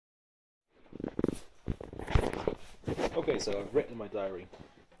Okay, so I've written in my diary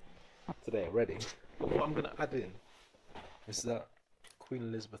today already, but what I'm going to add in is that Queen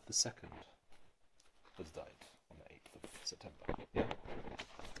Elizabeth II has died on the 8th of September. Yeah?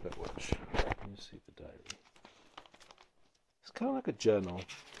 But watch. Let me see the diary. It's kind of like a journal.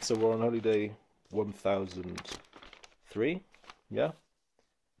 So we're on holiday 1003. Yeah?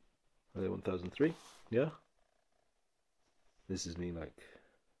 Holiday 1003. Yeah? This is me like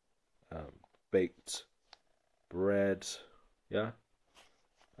baked bread. Yeah?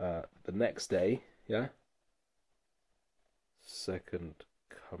 The next day. Yeah? Second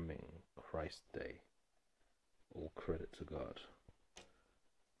coming Christ Day. All credit to God.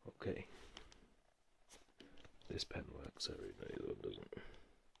 Okay. This pen works, the other one doesn't.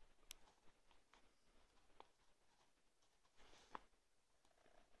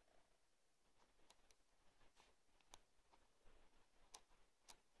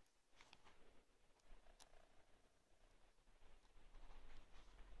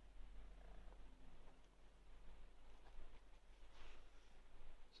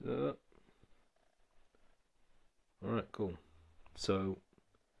 So, alright, cool. So,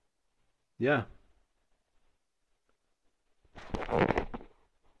 yeah.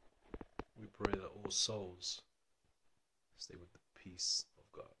 We pray that all souls stay with the peace of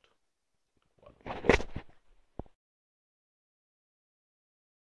God. One.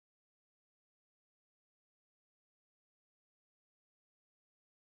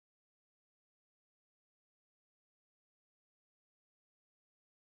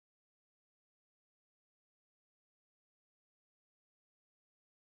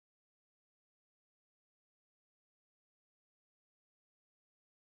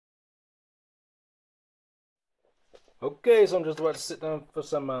 Okay, so I'm just about to sit down for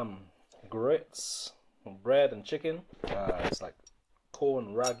some grits, bread and chicken. It's like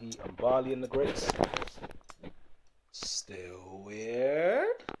corn, raggi, and barley in the grits. Still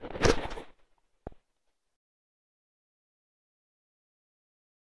weird.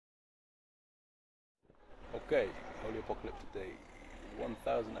 Okay, Holy Apocalyptic Day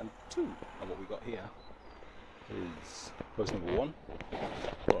 1002, and what we got here is post number 1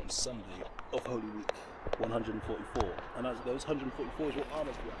 from Sunday of Holy Week 144, and as those 144 is what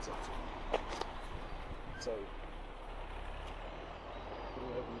armors we up to. So,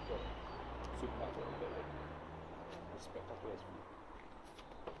 whatever you've got, supernatural, spectacular.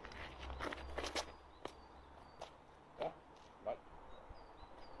 Yeah, right.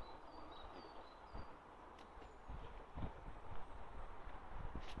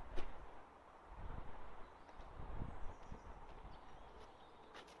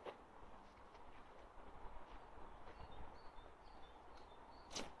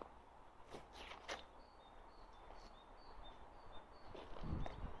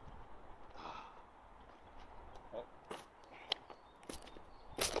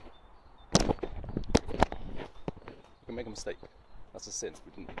 Make a mistake. That's a sin.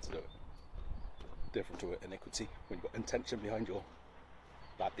 We didn't need to do it. Different to iniquity when you've got intention behind your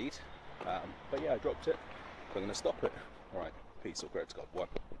bad deed. But yeah, I dropped it. I'm going to stop it. Alright, peace or grace to God. One.